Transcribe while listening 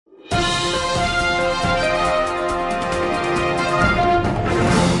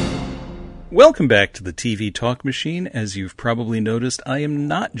Welcome back to the TV Talk Machine. As you've probably noticed, I am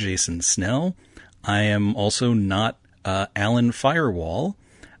not Jason Snell. I am also not Alan Firewall.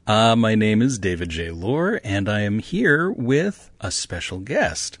 My name is David J. Lohr, and I am here with a special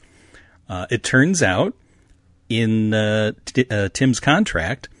guest. It turns out, in Tim's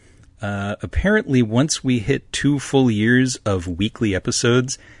contract, apparently once we hit 2 full years of weekly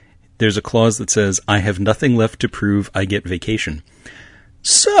episodes, there's a clause that says, I have nothing left to prove, I get vacation.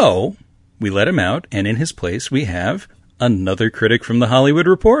 So we let him out, and in his place we have another critic from The Hollywood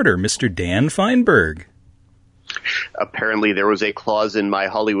Reporter, Mr. Dan Feinberg. Apparently there was a clause in my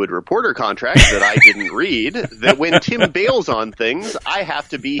Hollywood Reporter contract that I didn't read that when Tim bails on things, I have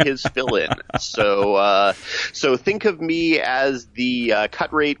to be his fill-in. So think of me as the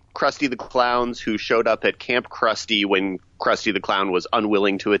cut-rate Krusty the Clowns who showed up at Camp Krusty when Krusty the Clown was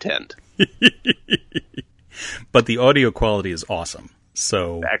unwilling to attend. But the audio quality is awesome.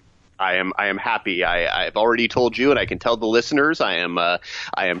 So I am happy. I've already told you, and I can tell the listeners, I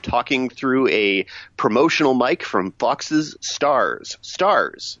am talking through a promotional mic from Fox's Stars.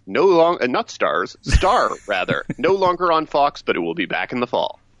 Stars, no longer not Stars, Star rather, no longer on Fox, but it will be back in the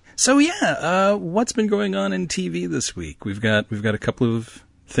fall. So yeah, what's been going on in TV this week? We've got a couple of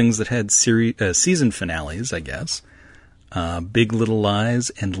things that had season finales, I guess. Big Little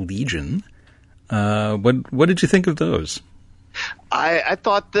Lies and Legion. What did you think of those? I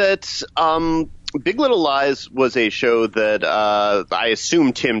thought that Big Little Lies was a show that I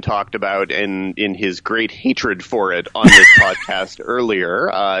assume Tim talked about in his great hatred for it on this podcast earlier.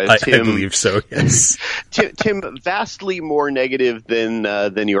 I believe so, yes. Tim, vastly more negative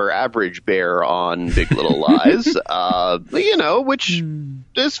than your average bear on Big Little Lies, which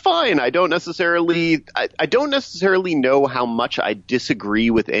is fine. I don't necessarily know how much I disagree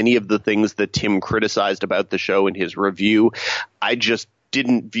with any of the things that Tim criticized about the show in his review. I just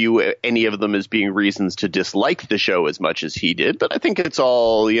didn't view any of them as being reasons to dislike the show as much as he did, but I think it's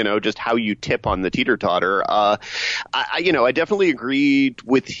all, just how you tip on the teeter-totter. I definitely agreed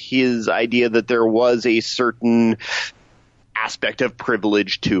with his idea that there was a certain aspect of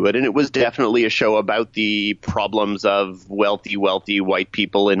privilege to it, and it was definitely a show about the problems of wealthy white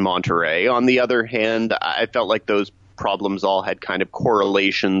people in Monterey. On the other hand, I felt like those problems all had kind of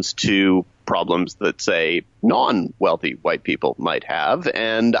correlations to problems that, say, non-wealthy white people might have.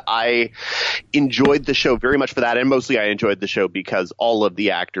 And I enjoyed the show very much for that. And mostly I enjoyed the show because all of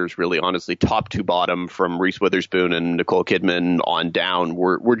the actors, really honestly, top to bottom, from Reese Witherspoon and Nicole Kidman on down,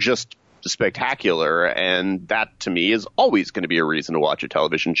 were just spectacular, and that to me is always going to be a reason to watch a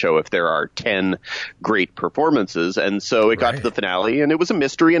television show if there are 10 great performances. And so it got to the finale, and it was a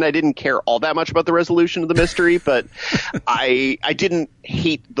mystery, and I didn't care all that much about the resolution of the mystery, but I didn't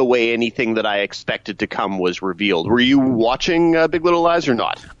hate the way anything that I expected to come was revealed. Were you watching Big Little Lies or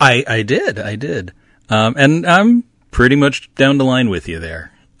not? I did. And I'm pretty much down the line with you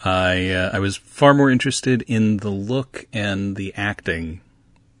there. I was far more interested in the look and the acting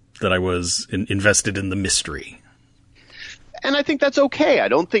that I was invested in the mystery. And I think that's okay. I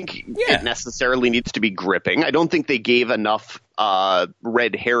don't think it necessarily needs to be gripping. I don't think they gave enough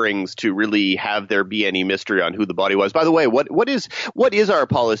red herrings to really have there be any mystery on who the body was. By the way, what is our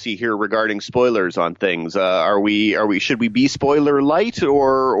policy here regarding spoilers on things? Should we be spoiler light,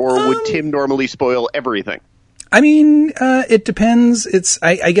 or would Tim normally spoil everything? I mean, it depends.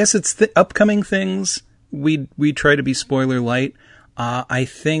 I guess it's the upcoming things. We try to be spoiler light. I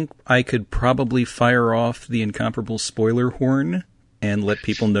think I could probably fire off the incomparable spoiler horn and let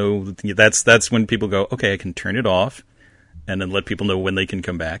people know that's when people go, okay, I can turn it off, and then let people know when they can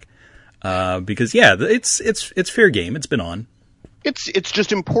come back. Because it's fair game. It's been on. It's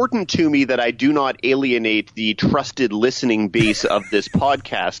just important to me that I do not alienate the trusted listening base of this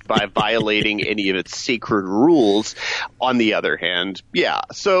podcast by violating any of its sacred rules. On the other hand,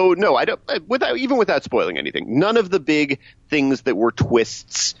 so no, I don't. Without spoiling anything, none of the big things that were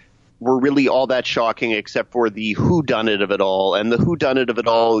twists were really all that shocking, except for the whodunit of it all. And the whodunit of it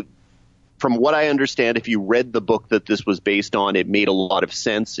all, from what I understand, if you read the book that this was based on, it made a lot of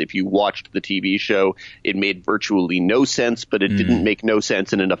sense. If you watched the TV show, it made virtually no sense, but it didn't make no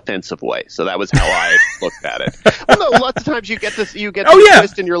sense in an offensive way. So that was how I looked at it. Well, no, lots of times you get this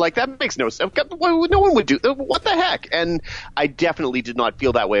twist and you're like, that makes no sense. No one would do that. What the heck? And I definitely did not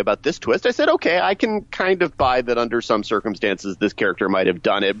feel that way about this twist. I said, okay, I can kind of buy that under some circumstances this character might have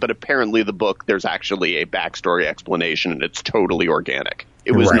done it, but apparently the book, there's actually a backstory explanation and it's totally organic.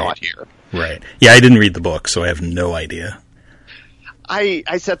 It was not here. Right. Yeah, I didn't read the book, so I have no idea.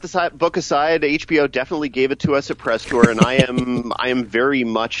 I set the book aside. HBO definitely gave it to us at Press Tour, and I am very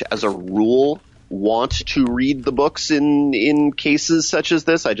much, as a rule, want to read the books in cases such as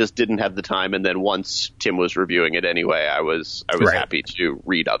this. I just didn't have the time. And then once Tim was reviewing it anyway, I was Right. happy to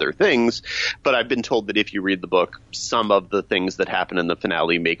read other things. But I've been told that if you read the book, some of the things that happen in the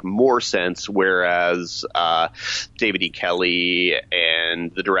finale make more sense, whereas David E. Kelly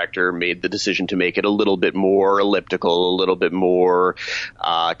and the director made the decision to make it a little bit more elliptical, a little bit more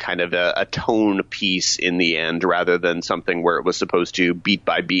kind of a tone piece in the end, rather than something where it was supposed to beat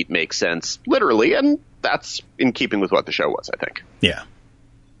by beat make sense literally. And that's in keeping with what the show was, I think. Yeah.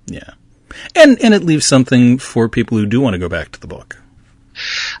 Yeah. And it leaves something for people who do want to go back to the book.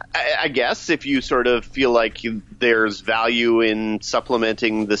 I guess if you sort of feel like there's value in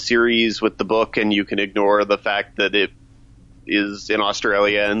supplementing the series with the book, and you can ignore the fact that it is in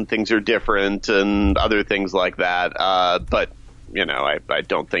Australia and things are different and other things like that. But, you know, I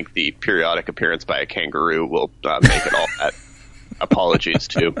don't think the periodic appearance by a kangaroo will make it all that. Apologies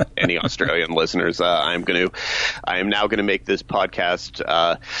to any Australian listeners. I am now going to make this podcast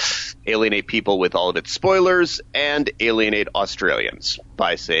alienate people with all of its spoilers and alienate Australians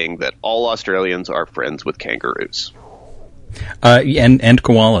by saying that all Australians are friends with kangaroos. And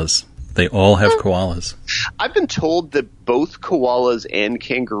koalas. They all have koalas. I've been told that both koalas and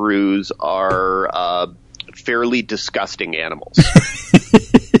kangaroos are fairly disgusting animals.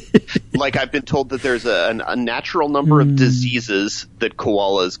 Like, I've been told that there's a natural number of diseases that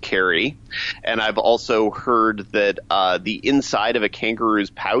koalas carry, and I've also heard that the inside of a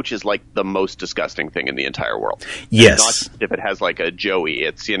kangaroo's pouch is like the most disgusting thing in the entire world. Yes. Not just if it has like a joey.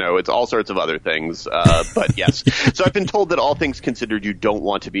 It's, you know, it's all sorts of other things. But yes. So I've been told that all things considered, you don't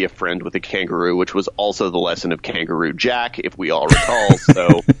want to be a friend with a kangaroo, which was also the lesson of Kangaroo Jack, if we all recall.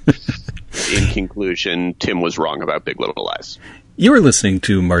 So in conclusion, Tim was wrong about Big Little Lies. You are listening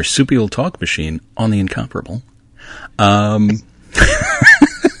to Marsupial Talk Machine on The Incomparable. I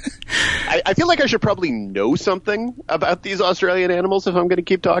feel like I should probably know something about these Australian animals if I'm going to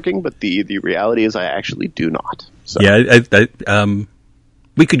keep talking, but the reality is I actually do not. So. Yeah,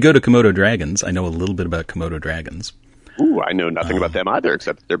 we could go to Komodo dragons. I know a little bit about Komodo dragons. Ooh, I know nothing about them either,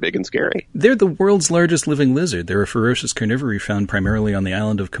 except that they're big and scary. They're the world's largest living lizard. They're a ferocious carnivore found primarily on the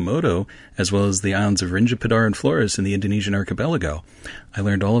island of Komodo, as well as the islands of Rinja, Padar, and Flores in the Indonesian archipelago. I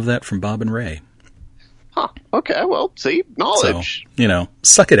learned all of that from Bob and Ray. Huh. Okay, well, see, knowledge. So, you know,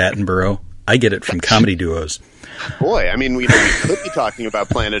 suck it, Attenborough. I get it from comedy duos. Boy, I mean, we could be talking about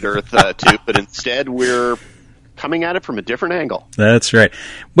Planet Earth, too, but instead we're coming at it from a different angle. That's right.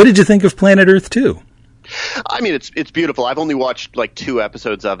 What did you think of Planet Earth 2? I mean, it's beautiful. I've only watched like 2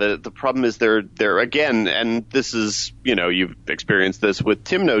 episodes of it. The problem is they're again, and this is, you know, you've experienced this with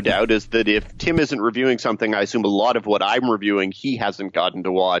Tim, no doubt, is that if Tim isn't reviewing something, I assume a lot of what I'm reviewing he hasn't gotten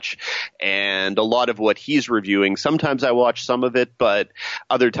to watch, and a lot of what he's reviewing, sometimes I watch some of it, but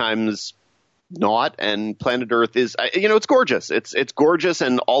other times not. And Planet Earth is, you know, it's gorgeous. It's gorgeous,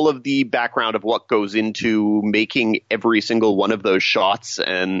 and all of the background of what goes into making every single one of those shots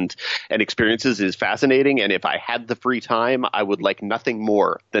and experiences is fascinating. And if I had the free time, I would like nothing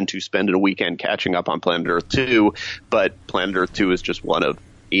more than to spend a weekend catching up on Planet Earth 2. But Planet Earth 2 is just one of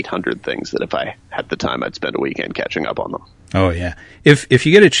 800 things that if I had the time, I'd spend a weekend catching up on them. Oh, yeah. If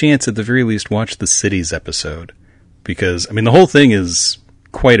you get a chance, at the very least, watch the Cities episode. Because, I mean, the whole thing is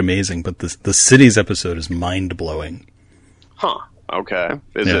quite amazing, but the Cities episode is mind-blowing. Huh. Okay.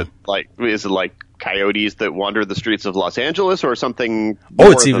 Is it like coyotes that wander the streets of Los Angeles, or something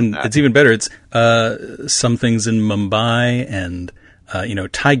more it's than that? even better. It's some things in Mumbai, and you know,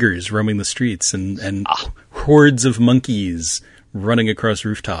 tigers roaming the streets, and hordes of monkeys running across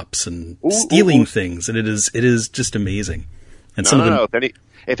rooftops and stealing things, and it is just amazing. And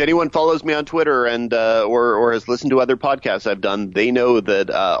If anyone follows me on Twitter and or has listened to other podcasts I've done, they know that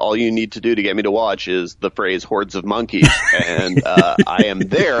all you need to do to get me to watch is the phrase "hordes of monkeys," and I am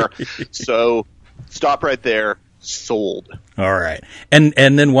there. So stop right there. Sold. All right, and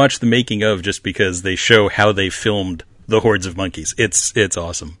then watch the making of, just because they show how they filmed the hordes of monkeys. It's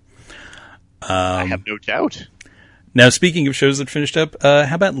awesome. I have no doubt. Now, speaking of shows that finished up,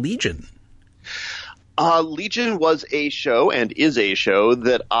 how about Legion? Legion was a show and is a show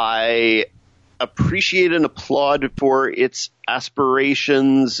that I appreciate and applaud for its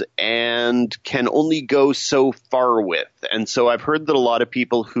aspirations and can only go so far with. And so I've heard that a lot of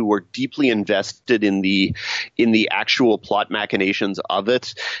people who were deeply invested in the actual plot machinations of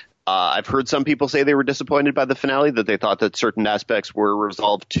it, I've heard some people say they were disappointed by the finale, that they thought that certain aspects were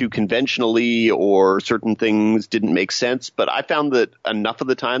resolved too conventionally or certain things didn't make sense. But I found that enough of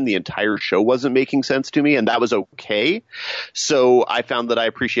the time the entire show wasn't making sense to me, and that was okay. So I found that I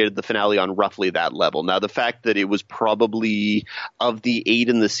appreciated the finale on roughly that level. Now, the fact that it was probably, of the 8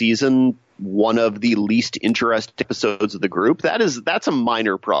 in the season, one of the least interesting episodes of the group. That's a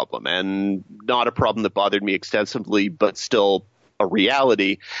minor problem, and not a problem that bothered me extensively, but still a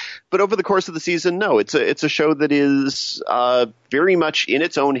reality. But over the course of the season, no, it's a show that is very much in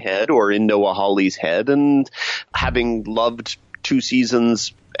its own head, or in Noah Hawley's head, and having loved 2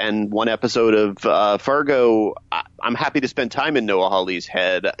 seasons and 1 episode of Fargo, I'm happy to spend time in Noah Hawley's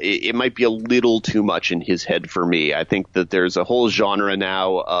head. It might be a little too much in his head for me. I think that there's a whole genre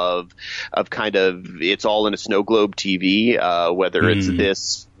now of kind of, it's all in a snow globe TV, whether it's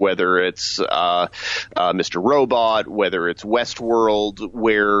this, whether it's Mr. Robot, whether it's Westworld,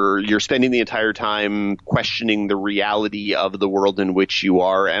 where you're spending the entire time questioning the reality of the world in which you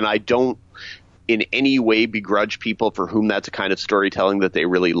are. And I don't in any way begrudge people for whom that's a kind of storytelling that they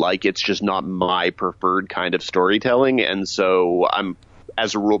really like. It's just not my preferred kind of storytelling. And so I'm,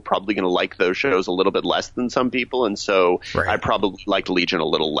 as a rule, probably going to like those shows a little bit less than some people. And so I probably liked Legion a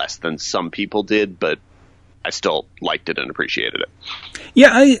little less than some people did, but I still liked it and appreciated it. Yeah,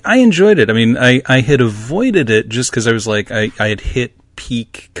 I enjoyed it. I mean, I had avoided it just because I was like, I had hit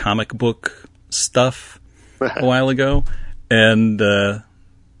peak comic book stuff a while ago. And,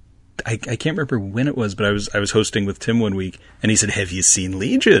 I can't remember when it was, but I was hosting with Tim one week, and he said, "Have you seen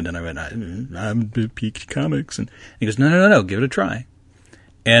Legion?" And I went, "I'm peak comics," and he goes, "No, give it a try."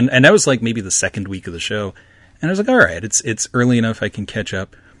 And that was like maybe the second week of the show, and I was like, "All right, it's early enough, I can catch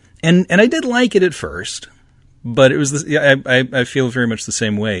up," and I did like it at first, but it was I feel very much the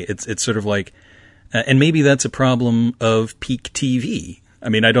same way. It's sort of like, and maybe that's a problem of peak TV. I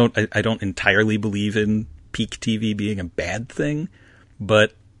mean, I don't entirely believe in peak TV being a bad thing,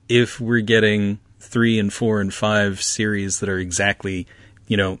 but if we're getting 3 and 4 and 5 series that are exactly,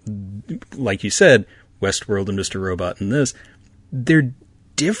 like you said, Westworld and Mr. Robot and this, they're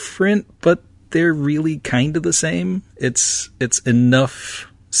different, but they're really kind of the same. It's enough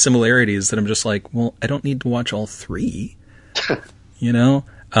similarities that I'm just like, well, I don't need to watch all 3, Yeah,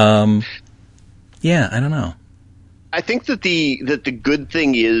 I don't know. I think that the good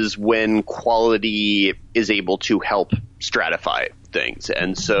thing is when quality is able to help stratify things.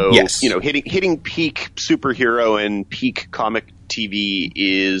 And so, hitting peak superhero and peak comic TV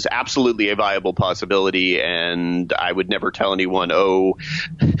is absolutely a viable possibility. And I would never tell anyone, oh,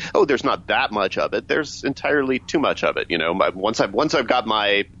 there's not that much of it. There's entirely too much of it. Once I've got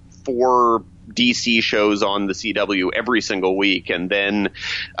my 4 DC shows on the CW every single week, and then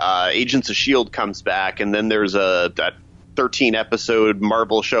Agents of S.H.I.E.L.D. comes back, and then there's that 13-episode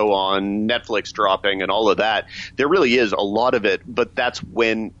Marvel show on Netflix dropping and all of that. There really is a lot of it, but that's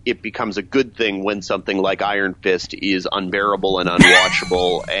when it becomes a good thing, when something like Iron Fist is unbearable and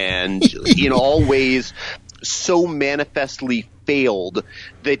unwatchable and in all ways so manifestly failed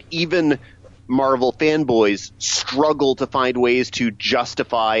that even Marvel fanboys struggle to find ways to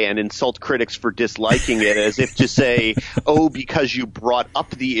justify and insult critics for disliking it, as if to say, oh, because you brought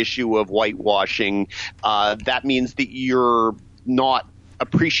up the issue of whitewashing, that means that you're not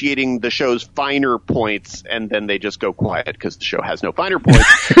appreciating the show's finer points, and then they just go quiet because the show has no finer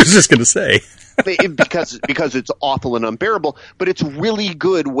points. I was just going to say. because it's awful and unbearable, but it's really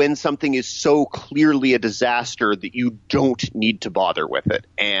good when something is so clearly a disaster that you don't need to bother with it.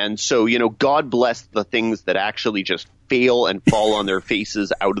 And so, God bless the things that actually just fail and fall on their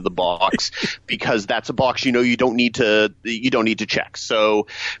faces out of the box, because that's a box you don't need to check. So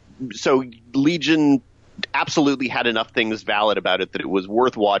Legion absolutely had enough things valid about it that it was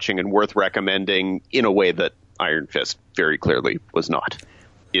worth watching and worth recommending in a way that Iron Fist very clearly was not.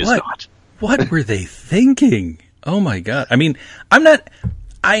 Not. What were they thinking? Oh my God. I mean,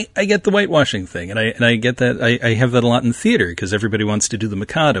 I get the whitewashing thing, and I get that. I have that a lot in theater, because everybody wants to do the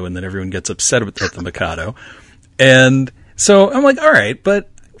Mikado, and then everyone gets upset at the Mikado. And so I'm like, all right, but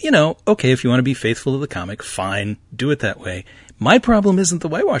okay, if you want to be faithful to the comic, fine, do it that way. My problem isn't the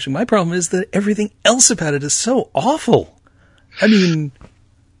whitewashing. My problem is that everything else about it is so awful. I mean,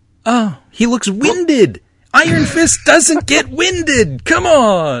 he looks winded. Iron Fist doesn't get winded. Come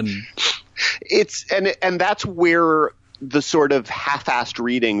on. And that's where the sort of half-assed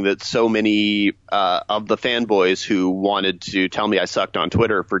reading that so many of the fanboys who wanted to tell me I sucked on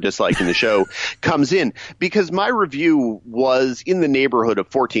Twitter for disliking the show comes in, because my review was in the neighborhood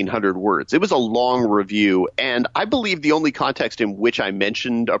of 1,400 words. It was a long review, and I believe the only context in which I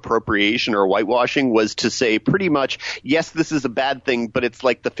mentioned appropriation or whitewashing was to say pretty much, yes, this is a bad thing, but it's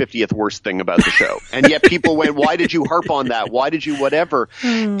like the 50th worst thing about the show. And yet people went, why did you harp on that? Why did you whatever?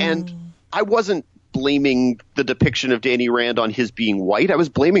 And I wasn't blaming the depiction of Danny Rand on his being white. I was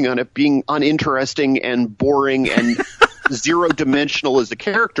blaming on it being uninteresting and boring and zero-dimensional as a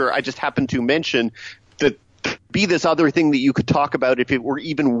character. I just happened to mention that be this other thing that you could talk about if it were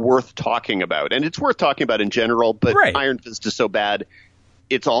even worth talking about. And it's worth talking about in general, but Right. Iron Fist is so bad,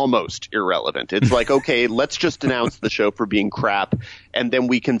 it's almost irrelevant. It's like, okay, let's just denounce the show for being crap, and then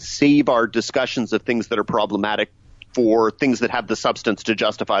we can save our discussions of things that are problematic for things that have the substance to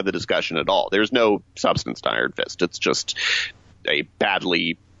justify the discussion at all. There's no substance to Iron Fist. It's just a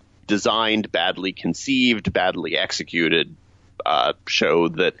badly designed, badly conceived, badly executed show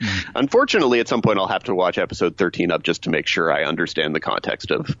that, unfortunately, at some point I'll have to watch episode 13 of just to make sure I understand the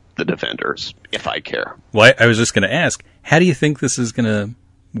context of the Defenders, if I care. Well, I was just going to ask, how do you think this is going to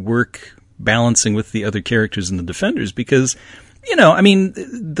work balancing with the other characters in the Defenders? Because, you know, I mean,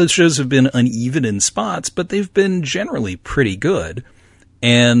 the shows have been uneven in spots, but they've been generally pretty good.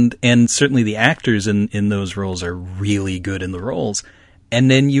 And certainly the actors in those roles are really good in the roles.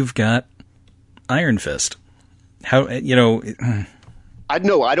 And then you've got Iron Fist. How, you know, I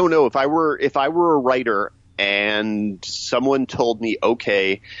don't know if I were a writer and someone told me,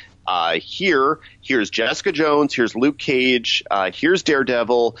 okay, here's Jessica Jones, here's Luke Cage, here's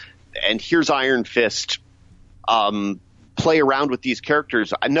Daredevil, and here's Iron Fist. Play around with these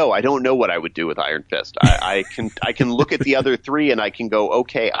characters. I don't know what I would do with Iron Fist. I can look at the other three and I can go,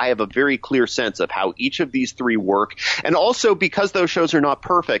 okay, I have a very clear sense of how each of these three work. And also, because those shows are not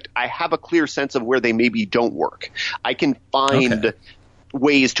perfect, I have a clear sense of where they maybe don't work. I can find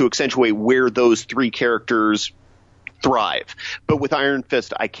ways to accentuate where those three characters thrive. But with Iron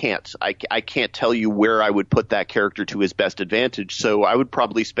Fist, I can't. I can't tell you where I would put that character to his best advantage. So I would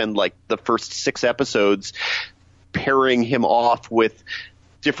probably spend like the first 6 episodes pairing him off with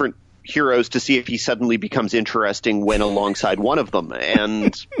different heroes to see if he suddenly becomes interesting when alongside one of them.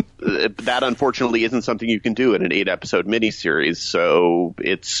 And that, unfortunately, isn't something you can do in an 8-episode miniseries. So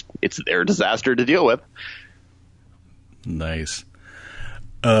it's their disaster to deal with. Nice.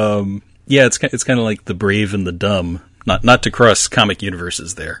 Yeah, it's kind of like The Brave and the Dumb. Not to cross comic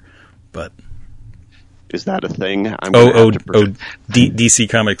universes there, but... Is that a thing? DC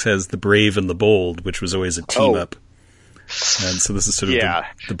Comics has The Brave and the Bold, which was always a team up. And so this is sort of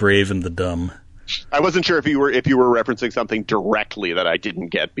the Brave and the Dumb. I wasn't sure if you were referencing something directly that I didn't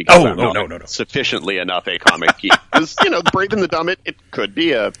get because I'm not sufficiently enough a comic geek. Because, you know, The Brave and the Dumb, it could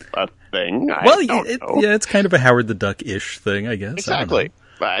be a thing. It's kind of a Howard the Duck-ish thing, I guess. Exactly.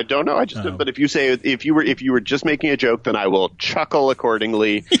 I don't know. I just but if you were just making a joke, then I will chuckle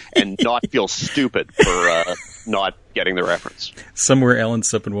accordingly and not feel stupid for not getting the reference. Somewhere Alan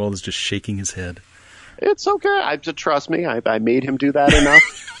Sepinwall is just shaking his head. It's okay. Trust me. I made him do that enough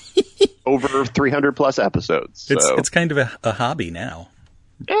over 300 plus episodes. So. It's kind of a hobby now.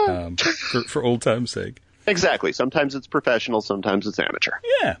 Yeah. For old time's sake. Exactly. Sometimes it's professional. Sometimes it's amateur.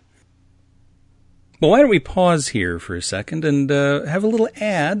 Yeah. Well, why don't we pause here for a second and have a little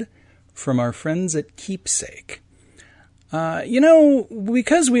ad from our friends at Keepsake.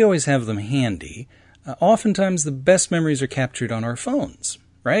 Because we always have them handy, oftentimes the best memories are captured on our phones,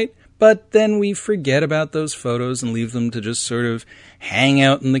 right? But then we forget about those photos and leave them to just sort of hang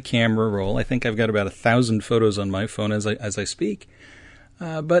out in the camera roll. I think I've got about 1,000 photos on my phone as I speak.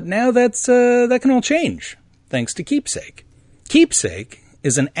 But now that can all change, thanks to Keepsake. Keepsake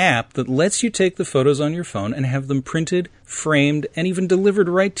is an app that lets you take the photos on your phone and have them printed, framed, and even delivered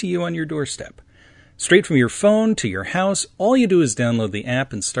right to you on your doorstep. Straight from your phone to your house, all you do is download the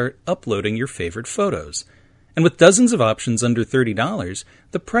app and start uploading your favorite photos. And with dozens of options under $30,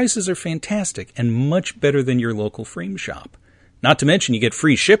 the prices are fantastic and much better than your local frame shop. Not to mention you get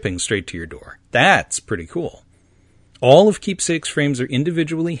free shipping straight to your door. That's pretty cool. All of Keepsake's frames are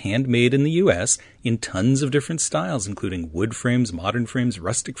individually handmade in the U.S. in tons of different styles, including wood frames, modern frames,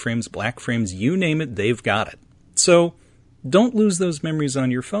 rustic frames, black frames, you name it, they've got it. So, don't lose those memories on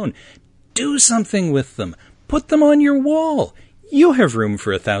your phone. Do something with them. Put them on your wall. You have room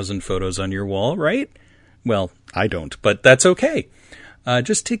for 1,000 photos on your wall, right? Well, I don't, but that's okay.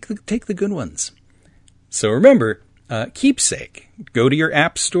 Just take the good ones. So remember, Keepsake. Go to your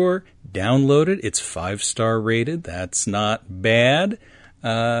app store, download it. It's 5-star rated. That's not bad.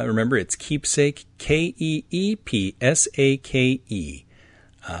 Remember, it's Keepsake, Keepsake.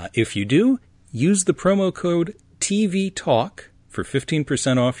 If you do, use the promo code TVTalk for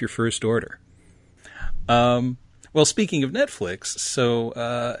 15% off your first order. Well, speaking of Netflix, so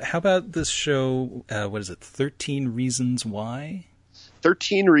how about this show, 13 Reasons Why?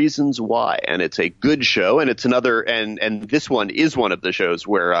 13 Reasons Why, and it's a good show, and it's another, and this one is one of the shows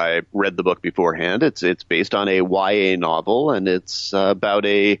where I read the book beforehand. It's based on a YA novel, and it's about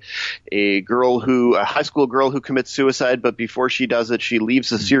a high school girl who commits suicide, but before she does it, she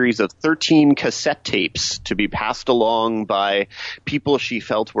leaves a series of 13 cassette tapes to be passed along by people she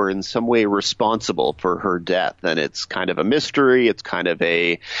felt were in some way responsible for her death. And it's kind of a mystery. It's kind of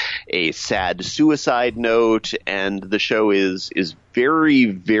a sad suicide note, and the show is very,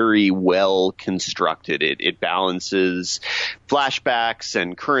 very well constructed. It balances flashbacks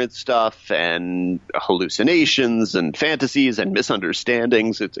and current stuff and hallucinations and fantasies and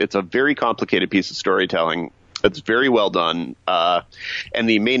misunderstandings. It's a very complicated piece of storytelling. It's very well done, and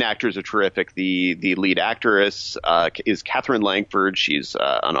the main actors are terrific. The lead actress is Catherine Langford. She's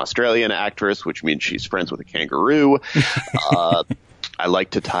an Australian actress, which means she's friends with a kangaroo. I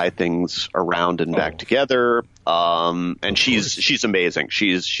like to tie things around and back together, and she's amazing.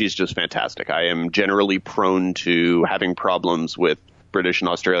 She's just fantastic. I am generally prone to having problems with British and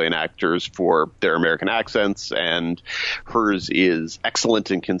Australian actors for their American accents, and hers is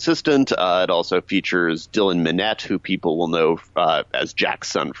excellent and consistent. It also features Dylan Minnette, who people will know as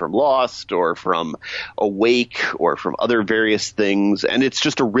Jack's son from Lost or from Awake or from other various things, and it's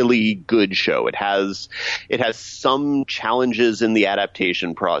just a really good show. It has some challenges in the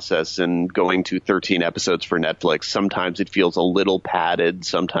adaptation process and going to 13 episodes for Netflix. Sometimes it feels a little padded.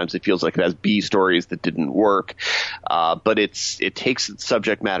 Sometimes it feels like it has B stories that didn't work, but it takes its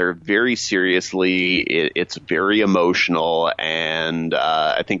subject matter very seriously. It's very emotional, and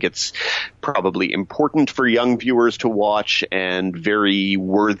I think it's probably important for young viewers to watch and very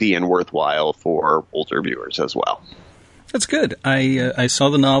worthy and worthwhile for older viewers as well. That's good. I saw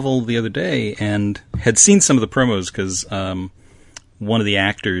the novel the other day and had seen some of the promos because one of the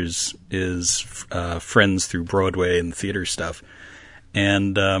actors is friends through Broadway and theater stuff.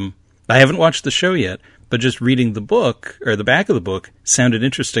 And I haven't watched the show yet, but just reading the book, or the back of the book, sounded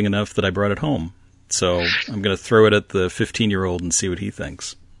interesting enough that I brought it home. So I'm going to throw it at the 15-year-old and see what he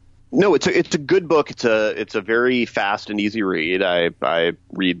thinks. No, it's a good book. It's a very fast and easy read. I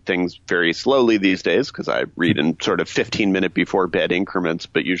read things very slowly these days because I read in sort of 15-minute before bed increments,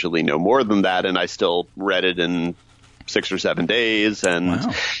 but usually no more than that. And I still read it in 6 or 7 days. And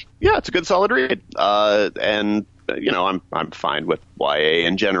wow. Yeah, it's a good solid read. And you know, I'm fine with YA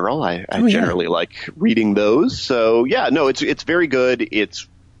in general. I generally like reading those. So yeah, no, it's very good. It's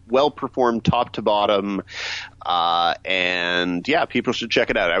well performed top to bottom. And yeah, people should check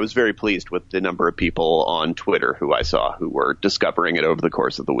it out. I was very pleased with the number of people on Twitter who I saw who were discovering it over the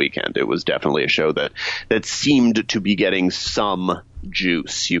course of the weekend. It was definitely a show that seemed to be getting some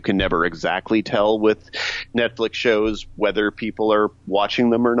juice. You can never exactly tell with Netflix shows whether people are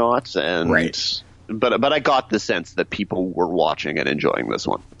watching them or not. And right. But I got the sense that people were watching and enjoying this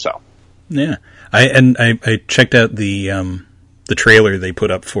one. So yeah, I checked out the trailer they put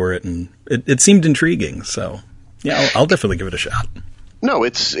up for it, and it seemed intriguing. So yeah, I'll definitely give it a shot. No,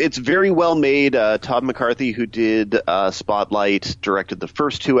 it's very well made. Todd McCarthy, who did Spotlight, directed the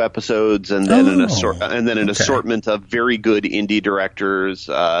first 2 episodes, and then an assortment of very good indie directors,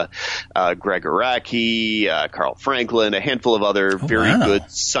 Greg Araki, Carl Franklin, a handful of other very good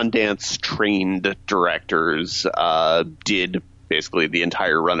Sundance-trained directors did basically the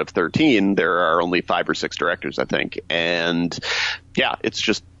entire run of 13. There are only 5 or 6 directors, I think, and yeah, it's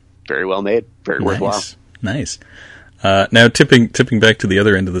just very well made, very worthwhile. Nice. Now, tipping back to the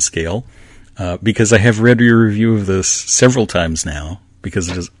other end of the scale, because I have read your review of this several times now, because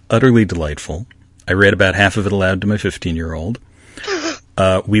it is utterly delightful. I read about half of it aloud to my 15-year-old.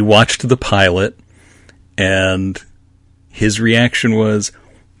 We watched the pilot, and his reaction was,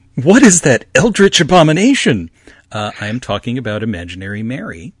 "What is that eldritch abomination?" I am talking about Imaginary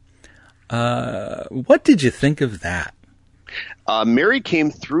Mary. What did you think of that? Mary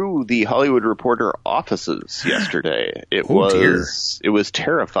came through the Hollywood Reporter offices yesterday. It was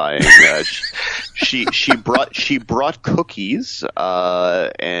terrifying. She brought cookies,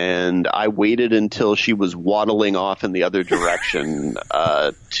 and I waited until she was waddling off in the other direction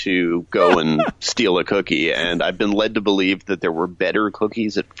to go and steal a cookie. And I've been led to believe that there were better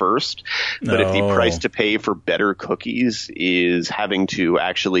cookies at first, but if the price to pay for better cookies is having to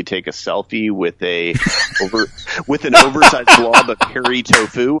actually take a selfie with an oversized blob of hairy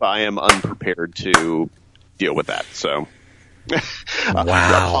tofu, I am unprepared to deal with that. So,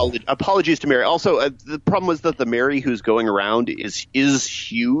 wow. Apologies to Mary. Also, the problem was that the Mary who's going around is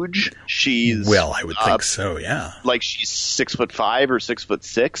huge. She's I would think so. Yeah, like she's 6'5" or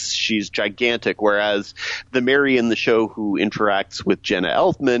 6'6". She's gigantic. Whereas the Mary in the show who interacts with Jenna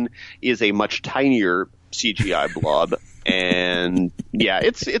Elfman is a much tinier CGI blob. And yeah,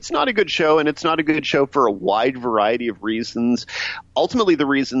 it's not a good show, and it's not a good show for a wide variety of reasons. Ultimately, the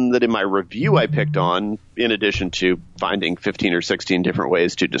reason that in my review I picked on, in addition to finding 15 or 16 different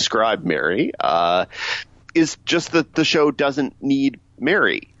ways to describe Mary, is just that the show doesn't need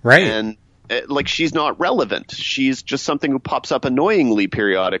Mary. Right. And like, she's not relevant. She's just something who pops up annoyingly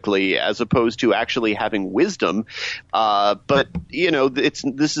periodically, as opposed to actually having wisdom. But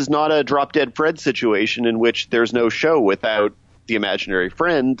this is not a Drop Dead Fred situation in which there's no show without the imaginary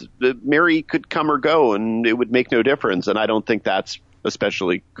friend. Mary could come or go, and it would make no difference. And I don't think that's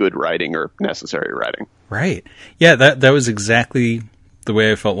especially good writing or necessary writing. Right. Yeah, that was exactly the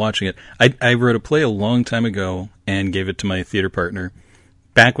way I felt watching it. I wrote a play a long time ago and gave it to my theater partner,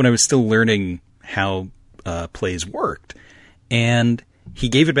 back when I was still learning how plays worked. And he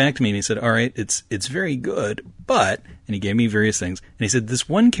gave it back to me and he said, all right, it's very good, but, and he gave me various things. And he said, this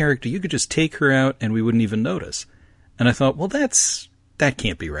one character, you could just take her out and we wouldn't even notice. And I thought, well, that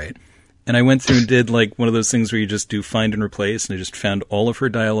can't be right. And I went through and did like one of those things where you just do find and replace. And I just found all of her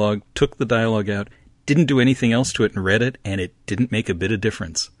dialogue, took the dialogue out, didn't do anything else to it, and read it. And it didn't make a bit of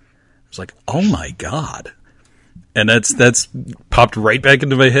difference. I was like, oh my God. And that's popped right back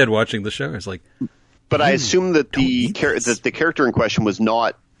into my head watching the show. I was like, but I assume that the character in question was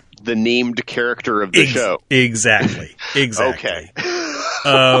not the named character of the show. Exactly. Okay.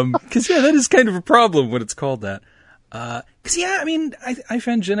 Because that is kind of a problem when it's called that. Because I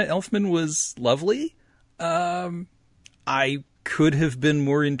found Jenna Elfman was lovely. I could have been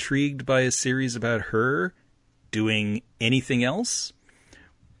more intrigued by a series about her doing anything else.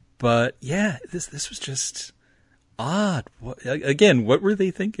 But yeah, this was just odd. What were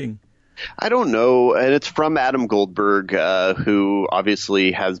they thinking? I don't know. And it's from Adam Goldberg, who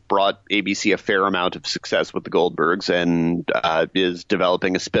obviously has brought ABC a fair amount of success with the Goldbergs, and is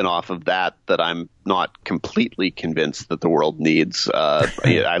developing a spin-off of that I'm not completely convinced that the world needs.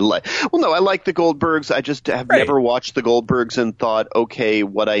 I like the Goldbergs. I just have never watched the Goldbergs and thought, okay,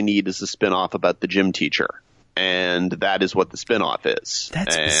 what I need is a spin-off about the gym teacher. And that is what the spinoff is.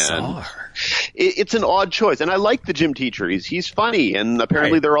 That's bizarre. It's an odd choice. And I like the gym teacher. He's funny. And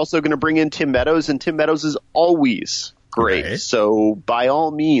apparently they're also going to bring in Tim Meadows, and Tim Meadows is always great. Right. So by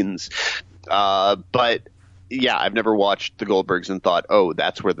all means. But yeah, I've never watched the Goldbergs and thought, oh,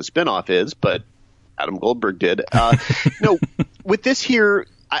 that's where the spinoff is. But Adam Goldberg did. No, with this here,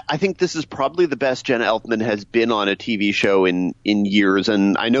 I think this is probably the best Jenna Elfman has been on a TV show in years.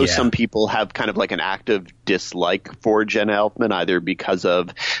 And I know some people have kind of like an active dislike for Jenna Elfman, either because of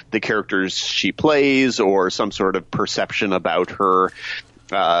the characters she plays or some sort of perception about her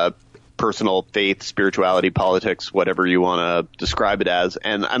personal faith, spirituality, politics, whatever you want to describe it as.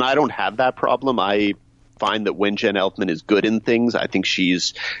 And I don't have that problem. I find that when Jenna Elfman is good in things, I think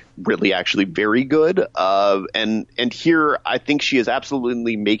she's really actually very good. And here, I think she is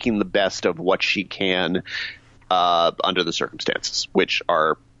absolutely making the best of what she can under the circumstances, which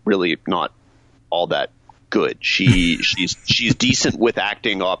are really not all that good. She's decent with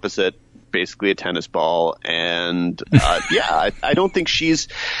acting opposite basically a tennis ball, and I don't think she's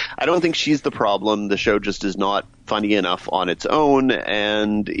the problem. The show just is not funny enough on its own,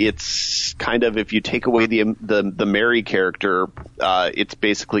 and it's kind of, if you take away the Mary character, it's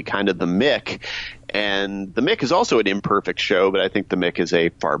basically kind of the Mick, and the Mick is also an imperfect show, but I think the Mick is a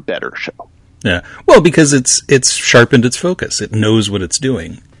far better show. Yeah, well, because it's sharpened its focus. It knows what it's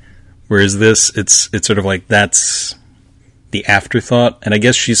doing, whereas this, it's sort of like that's the afterthought, and I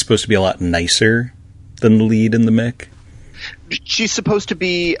guess she's supposed to be a lot nicer than the lead in the Mick. She's supposed to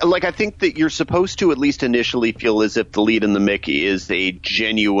be, like, I think that you're supposed to at least initially feel as if the lead in the Mick is a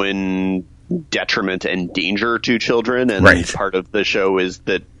genuine detriment and danger to children, and part of the show is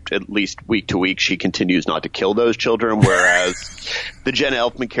that at least week to week she continues not to kill those children, whereas the Jenna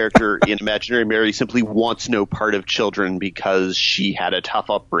Elfman character in Imaginary Mary simply wants no part of children because she had a tough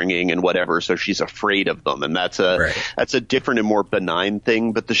upbringing and whatever, so she's afraid of them, and that's a different and more benign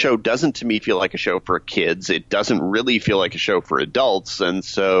thing. But the show doesn't, to me, feel like a show for kids. It doesn't really feel like a show for adults, and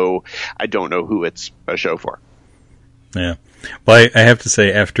so I don't know who it's a show for. Yeah. Well, I have to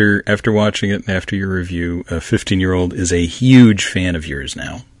say, after watching it and after your review, a 15-year-old is a huge fan of yours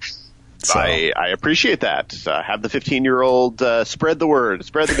now. So. I appreciate that. Have the 15-year-old spread the word,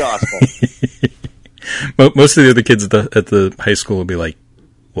 spread the gospel. Most of the other kids at the high school will be like,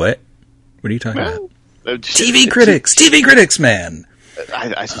 "What? What are you talking about?" TV critics, man.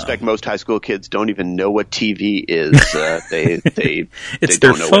 I suspect most high school kids don't even know what TV is. It's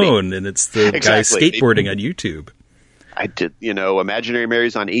their phone, and it's the guy skateboarding on YouTube. I did, Imaginary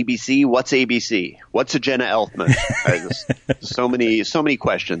Mary's on ABC. What's ABC? What's a Jenna Elfman? So many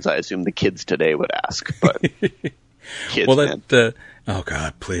questions I assume the kids today would ask, but kids, well, man. Oh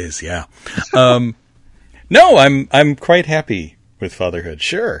God, please. Yeah. No, I'm quite happy with fatherhood.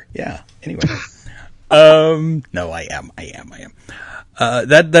 Sure. Yeah. Anyway. No, I am.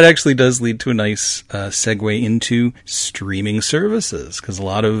 That actually does lead to a nice segue into streaming services, because a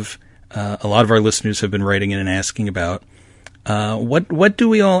lot of our listeners have been writing in and asking about what do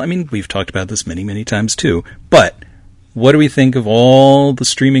we all. I mean, we've talked about this many times too, but what do we think of all the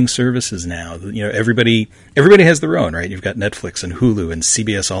streaming services now? Everybody has their own, right? You've got Netflix and Hulu and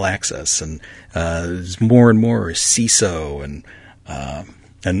CBS All Access, and there's more and more CISO, and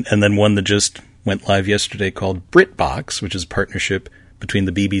then one that just went live yesterday called BritBox, which is a partnership between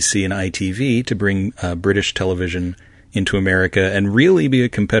the BBC and ITV to bring British television into America and really be a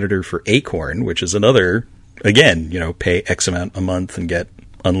competitor for Acorn, which is another, again, pay X amount a month and get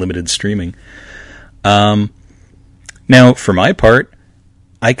unlimited streaming. Now, for my part,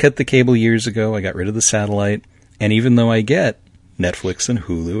 I cut the cable years ago. I got rid of the satellite. And even though I get Netflix and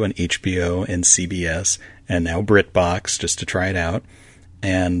Hulu and HBO and CBS and now BritBox just to try it out,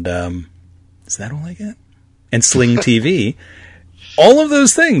 and is that all I get? And Sling TV. All of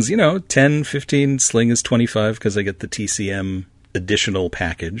those things, 10, 15, Sling is 25 because I get the TCM additional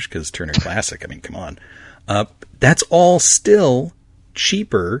package because Turner Classic, I mean, come on. That's all still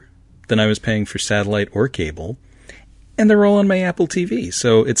cheaper than I was paying for satellite or cable. And they're all on my Apple TV.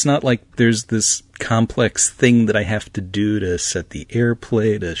 So it's not like there's this complex thing that I have to do to set the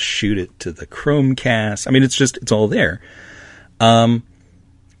AirPlay, to shoot it to the Chromecast. I mean, it's all there. What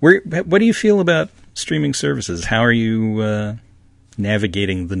do you feel about streaming services? How are you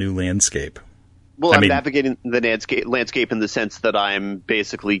navigating the new landscape? Well, I'm navigating the landscape in the sense that I'm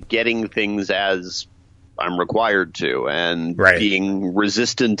basically getting things as I'm required to, and being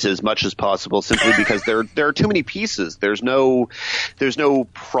resistant as much as possible, simply because there are too many pieces. There's no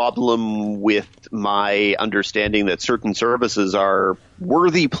problem with my understanding that certain services are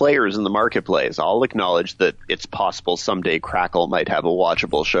worthy players in the marketplace. I'll acknowledge that it's possible someday Crackle might have a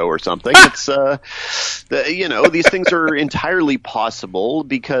watchable show or something. It's these things are entirely possible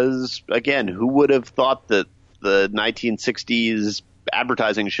because, again, who would have thought that the 1960s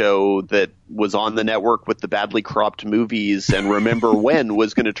advertising show that was on the network with the badly cropped movies and Remember When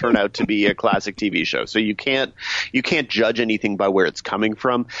was going to turn out to be a classic TV show. So you can't judge anything by where it's coming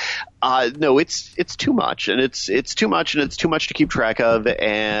from. No, it's too much, and it's too much, and it's too much to keep track of,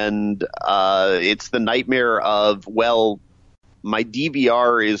 and it's the nightmare of, well, my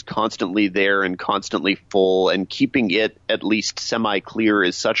DVR is constantly there and constantly full, and keeping it at least semi-clear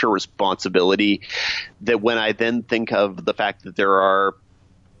is such a responsibility that when I then think of the fact that there are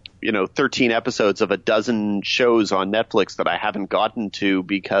 13 episodes of a dozen shows on Netflix that I haven't gotten to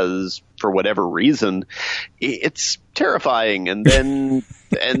because for whatever reason, it's terrifying. And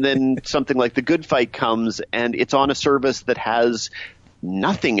then something like The Good Fight comes and it's on a service that has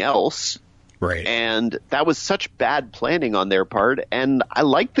nothing else. Right. And that was such bad planning on their part. And I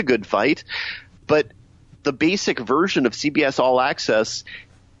like The Good Fight, but the basic version of CBS All Access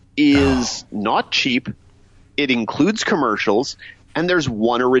is not cheap. It includes commercials, and there's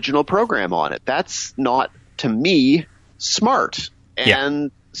one original program on it. That's not, to me, smart.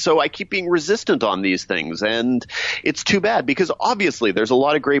 And so I keep being resistant on these things, and it's too bad because obviously there's a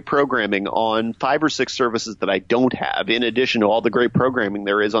lot of great programming on 5 or 6 services that I don't have, in addition to all the great programming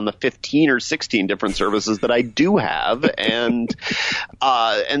there is on the 15 or 16 different services that I do have. And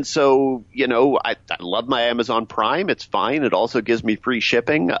so, I love my Amazon Prime. It's fine. It also gives me free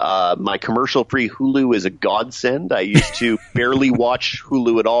shipping. My commercial-free Hulu is a godsend. I used to barely watch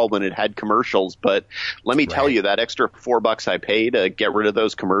Hulu at all when it had commercials, but let me tell you, that extra $4 I pay to get rid of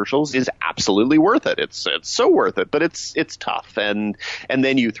those commercials is absolutely worth it. It's so worth it, but it's tough. And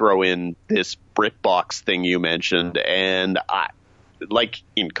then you throw in this BritBox thing you mentioned, and like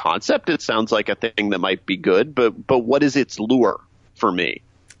in concept, it sounds like a thing that might be good, but what is its lure for me?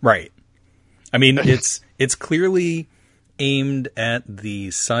 Right. I mean, it's clearly aimed at the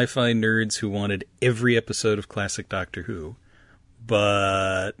sci-fi nerds who wanted every episode of classic Doctor Who,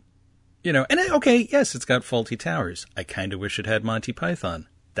 but yes, it's got Faulty Towers. I kind of wish it had Monty Python.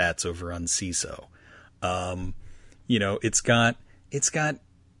 That's over on CISO. It's got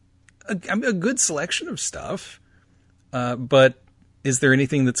a good selection of stuff. But is there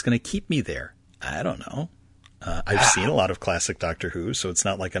anything that's going to keep me there? I don't know. I've seen a lot of classic Doctor Who, so it's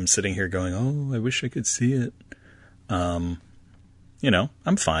not like I'm sitting here going, oh, I wish I could see it. I'm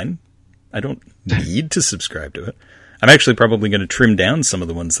fine. I don't need to subscribe to it. I'm actually probably going to trim down some of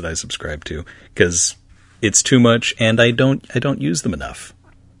the ones that I subscribe to because It's too much, and I don't use them enough.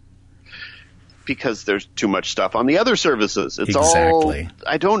 Because there's too much stuff on the other services. It's exactly.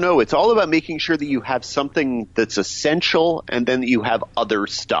 I don't know. It's all about making sure that you have something that's essential and then you have other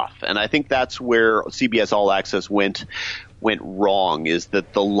stuff. And I think that's where CBS All Access went wrong, is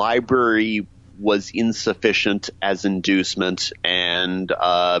that the library was insufficient as inducement, and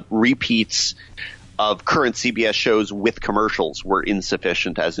repeats of current CBS shows with commercials were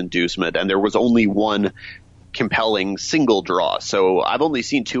insufficient as inducement. And there was only one compelling single draw. So I've only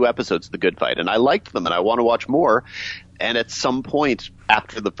seen 2 episodes of The Good Fight, and I liked them and I want to watch more. And at some point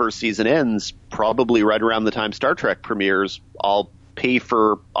after the first season ends, probably right around the time Star Trek premieres, I'll pay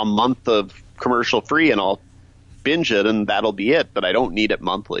for a month of commercial free and I'll binge it, and that'll be it. But I don't need it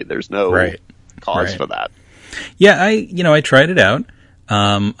monthly. There's no cause for that. Yeah, I tried it out.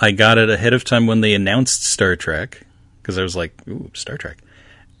 I got it ahead of time when they announced Star Trek, because I was like, ooh, Star Trek.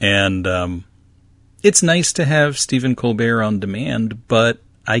 And it's nice to have Stephen Colbert on demand, but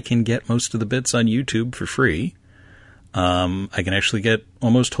I can get most of the bits on YouTube for free. I can actually get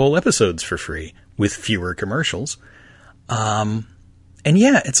almost whole episodes for free with fewer commercials. And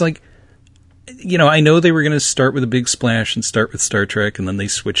yeah, it's like, I know they were going to start with a big splash and start with Star Trek, and then they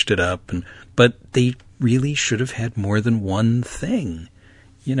switched it up. But they really should have had more than one thing.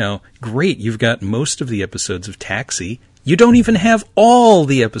 Great, you've got most of the episodes of Taxi. You don't even have all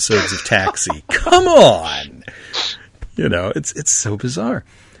the episodes of Taxi. Come on! It's so bizarre.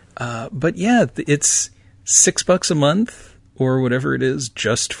 But yeah, it's $6 a month or whatever it is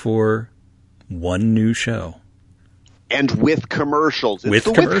just for one new show. And with commercials. It's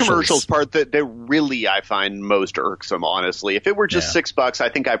with commercials part that really I find most irksome, honestly. If it were just $6, I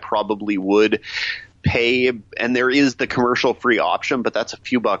think I probably would pay. And there is the commercial-free option, but that's a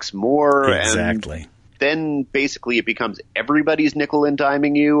few bucks more. Exactly. And then basically it becomes everybody's nickel and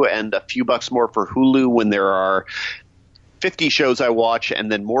diming you, and a few bucks more for Hulu when there are 50 shows I watch,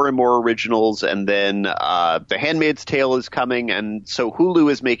 and then more and more originals, and then The Handmaid's Tale is coming, and so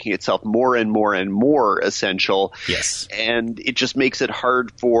Hulu is making itself more and more and more essential. Yes. And it just makes it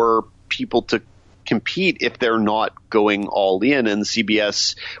hard for people to compete if they're not going all in, and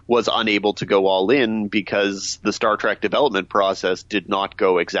CBS was unable to go all in because the Star Trek development process did not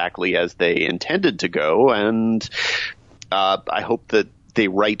go exactly as they intended to go, and I hope that they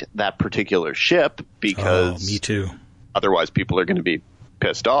right that particular ship, because me too. Otherwise people are going to be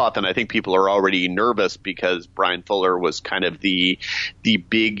pissed off, and I think people are already nervous because Brian Fuller was kind of the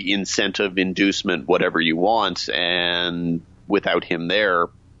big incentive inducement, whatever you want, and without him there,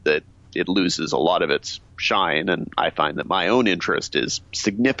 that it loses a lot of its shine, and I find that my own interest is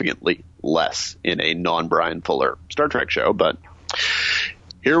significantly less in a non-Brian Fuller Star Trek show, but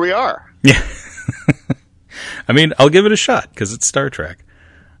here we are. Yeah. I mean, I'll give it a shot because it's Star Trek.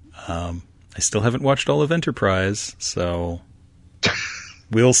 I still haven't watched all of Enterprise, so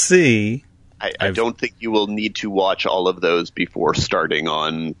we'll see. I don't think you will need to watch all of those before starting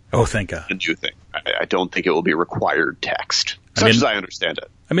on thank God. a new thing. I don't think it will be required text, as I understand it.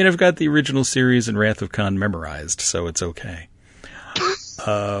 I mean, I've got the original series and Wrath of Khan memorized, so it's okay.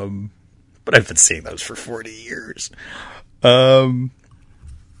 But I've been seeing those for 40 years.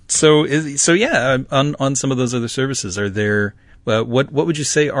 So yeah, on some of those other services, are there what would you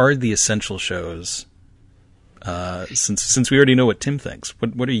say are the essential shows? Since we already know what Tim thinks,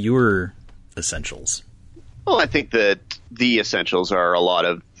 what are your essentials? Well, I think that the essentials are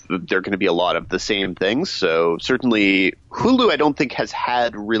they're going to be a lot of the same things. So certainly Hulu, I don't think has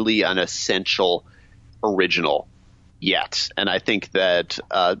had really an essential original yet. And I think that,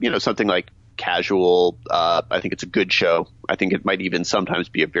 something like Casual, I think it's a good show. I think it might even sometimes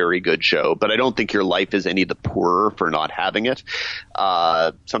be a very good show, but I don't think your life is any the poorer for not having it.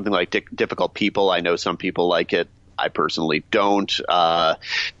 Something like Difficult People, I know some people like it. I personally don't.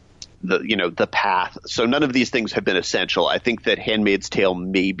 The Path. So none of these things have been essential. I think that Handmaid's Tale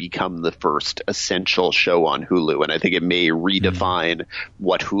may become the first essential show on Hulu, and I think it may redefine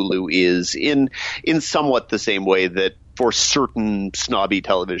what Hulu is in somewhat the same way that for certain snobby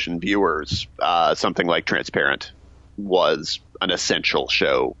television viewers, something like Transparent was an essential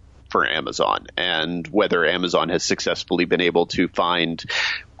show for Amazon. And whether Amazon has successfully been able to find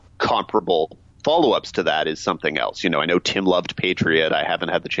comparable follow-ups to that is something else. I know Tim loved Patriot. I haven't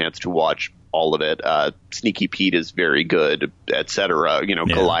had the chance to watch all of it. Sneaky Pete is very good, etc.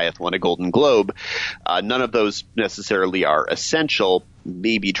 Goliath won a Golden Globe. None of those necessarily are essential.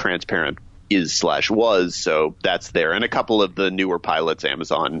 Maybe Transparent is/was, so that's there. And a couple of the newer pilots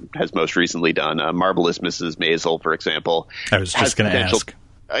Amazon has most recently done. Marvelous Mrs. Maisel, for example. I was just going to ask.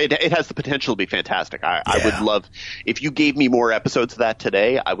 It has the potential to be fantastic. I would love, if you gave me more episodes of that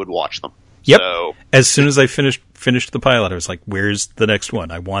today, I would watch them. Yep. So, as soon as I finished the pilot, I was like, where's the next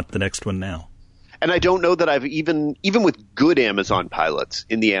one? I want the next one now. and I don't know that I've even with good Amazon pilots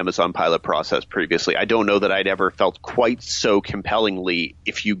in the Amazon pilot process previously, I don't know that I'd ever felt quite so compellingly,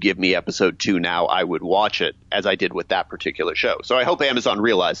 if you give me episode 2 now, I would watch it, as I did with that particular show. So I hope Amazon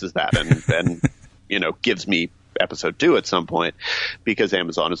realizes that and gives me episode 2 at some point, because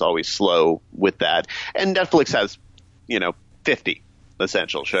Amazon is always slow with that. And Netflix has, 50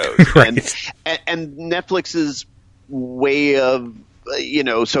 essential shows. Right. And Netflix's way of,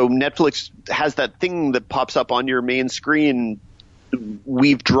 so Netflix has that thing that pops up on your main screen.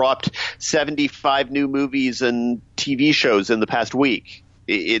 We've dropped 75 new movies and TV shows in the past week.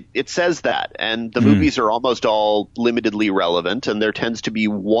 It says that. And the movies are almost all limitedly relevant, and there tends to be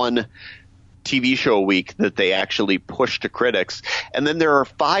one TV show a week that they actually push to critics. And then there are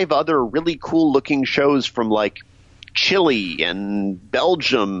 5 other really cool looking shows from like Chile and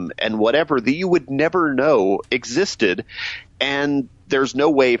Belgium and whatever that you would never know existed. And there's no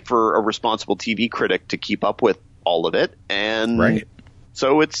way for a responsible TV critic to keep up with all of it. And right.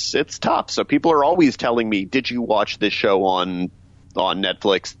 So it's tough. So people are always telling me, did you watch this show on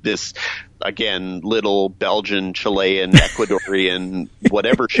Netflix? This, again, little Belgian, Chilean, Ecuadorian,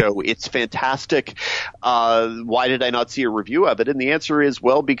 whatever show. It's fantastic. Why did I not see a review of it? And the answer is,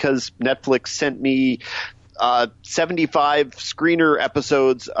 well, because Netflix sent me 75 screener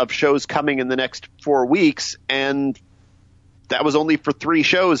episodes of shows coming in the next 4 weeks, and that was only for 3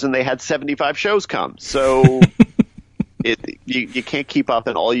 shows, and they had 75 shows come. So you can't keep up,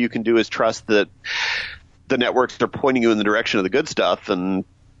 and all you can do is trust that the networks are pointing you in the direction of the good stuff. And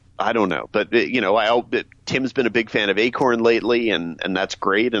I don't know, but Tim's been a big fan of Acorn lately, and that's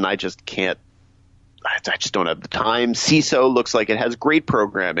great. And I just can't. I just don't have the time. CISO looks like it has great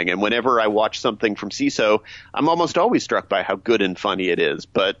programming, and whenever I watch something from CISO, I'm almost always struck by how good and funny it is.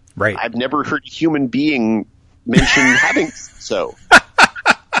 But right. I've never heard a human being mention having CISO.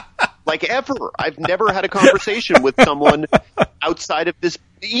 Like, ever. I've never had a conversation with someone outside of this,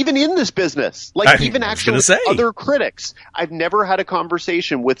 even in this business. Like, even actually other critics. I've never had a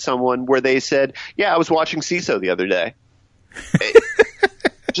conversation with someone where they said, yeah, I was watching CISO the other day.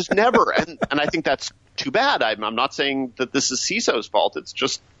 Just never. And I think that's too bad. I'm not saying that this is CISO's fault. It's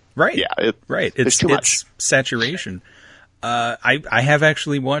just right. Yeah, right. It's too much. It's saturation. I have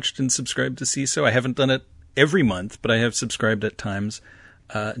actually watched and subscribed to CISO. I haven't done it every month, but I have subscribed at times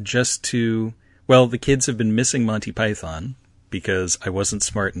just to. Well, the kids have been missing Monty Python because I wasn't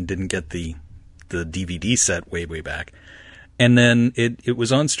smart and didn't get the DVD set way back. And then it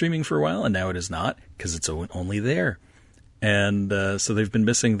was on streaming for a while, and now it is not because it's only there. And so they've been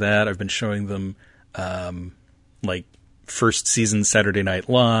missing that. I've been showing them like first season Saturday Night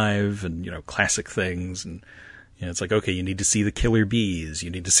Live and, classic things. And it's like, okay, you need to see the Killer Bees. You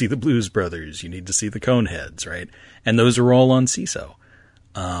need to see the Blues Brothers. You need to see the Coneheads, right? And those are all on CISO.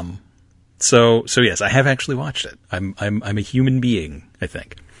 So yes, I have actually watched it. I'm a human being, I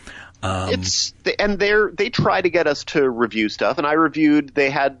think. They try to get us to review stuff, and I reviewed.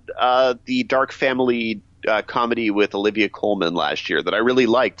 They had the Dark Family comedy with Olivia Colman last year that I really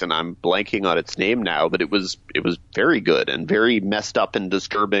liked, and I'm blanking on its name now, but it was very good and very messed up and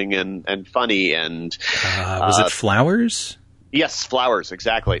disturbing and funny. And was it Flowers? Yes, Flowers,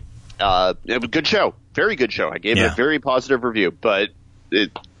 exactly. It was a good show, very good show. I gave it a very positive review, but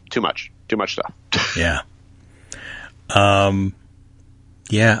too much stuff. Yeah.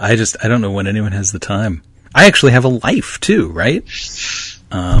 Yeah, I don't know when anyone has the time. I actually have a life too, right?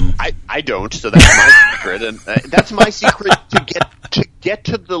 I don't, so that's my secret, and that's my secret to get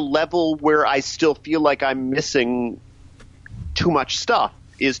to the level where I still feel like I'm missing too much stuff,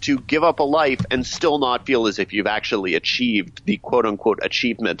 is to give up a life and still not feel as if you've actually achieved the quote unquote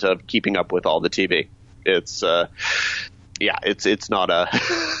achievement of keeping up with all the TV. It's it's not a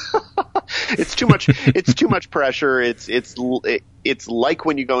it's too much. It's too much pressure. It's like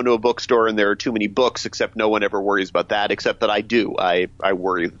when you go into a bookstore and there are too many books, except no one ever worries about that, except that I do. I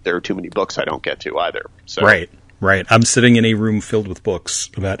worry that there are too many books I don't get to either. So. Right. I'm sitting in a room filled with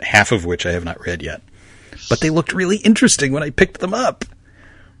books, about half of which I have not read yet. But they looked really interesting when I picked them up.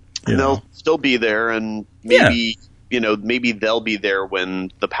 And they'll still be there, and maybe maybe they'll be there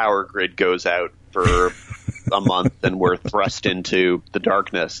when the power grid goes out for a month and we're thrust into the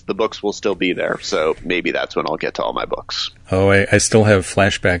darkness. The books will still be there, so maybe that's when I'll get to all my books. Oh, I still have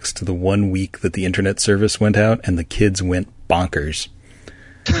flashbacks to the 1 week that the internet service went out and the kids went bonkers.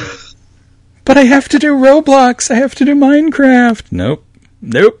 But I have to do Roblox. I have to do Minecraft. Nope.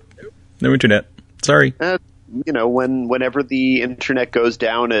 No internet. Sorry. whenever the internet goes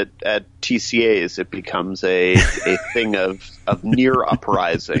down at TCAs, it becomes a thing of near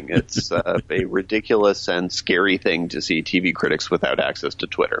uprising. It's a ridiculous and scary thing to see TV critics without access to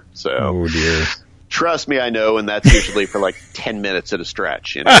Twitter. So, oh dear. Trust me, I know, and that's usually for like 10 minutes at a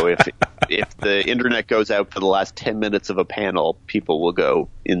stretch. If the internet goes out for the last 10 minutes of a panel, people will go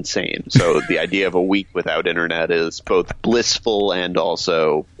insane. So the idea of a week without internet is both blissful and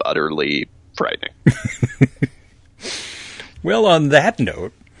also utterly frightening. Well, on that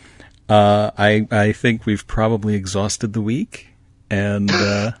note, I think we've probably exhausted the week, and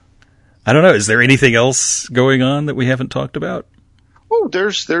I don't know. Is there anything else going on that we haven't talked about? Oh,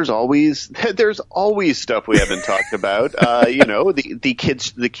 there's always stuff we haven't talked about. The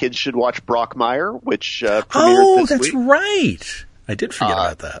kids should watch Brockmire, which premiered this week. That's right. I did forget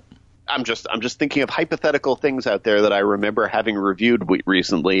about that. I'm just thinking of hypothetical things out there that I remember having reviewed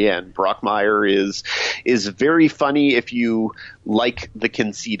recently, and Brockmire is very funny if you like the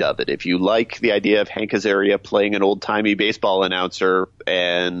conceit of it. If you like the idea of Hank Azaria playing an old-timey baseball announcer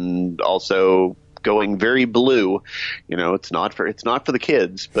and also going very blue, it's not for the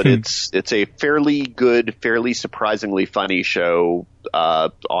kids, but it's a fairly good, fairly surprisingly funny show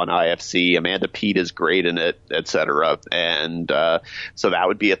on IFC. Amanda Peet is great in it, etc. And so that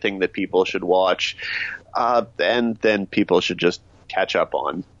would be a thing that people should watch. And then people should just catch up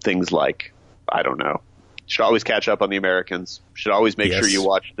on things like, I don't know, should always catch up on The Americans, should always make sure you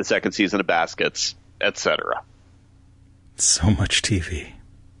watch the second season of Baskets, etc. So much TV.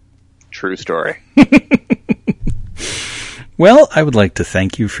 True story. Well, I would like to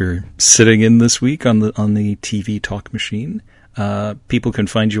thank you for sitting in this week on the TV Talk Machine. People can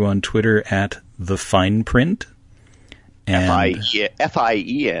find you on Twitter at The Fine Print.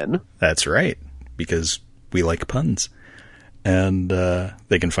 FIEN. That's right, because we like puns. And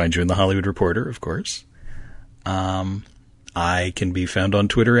they can find you in The Hollywood Reporter, of course. I can be found on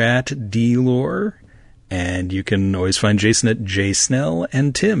Twitter at DLore. And you can always find Jason at JSnell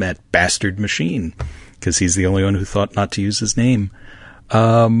and Tim at Bastard Machine, because he's the only one who thought not to use his name.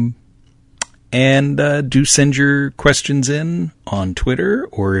 And do send your questions in on Twitter,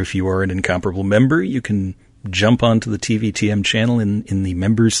 or if you are an Incomparable member, you can jump onto the TVTM channel in the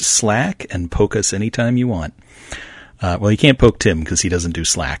members Slack and poke us anytime you want. Well, you can't poke Tim because he doesn't do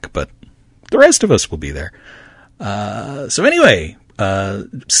Slack, but the rest of us will be there. So anyway,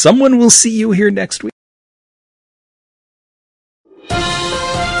 someone will see you here next week.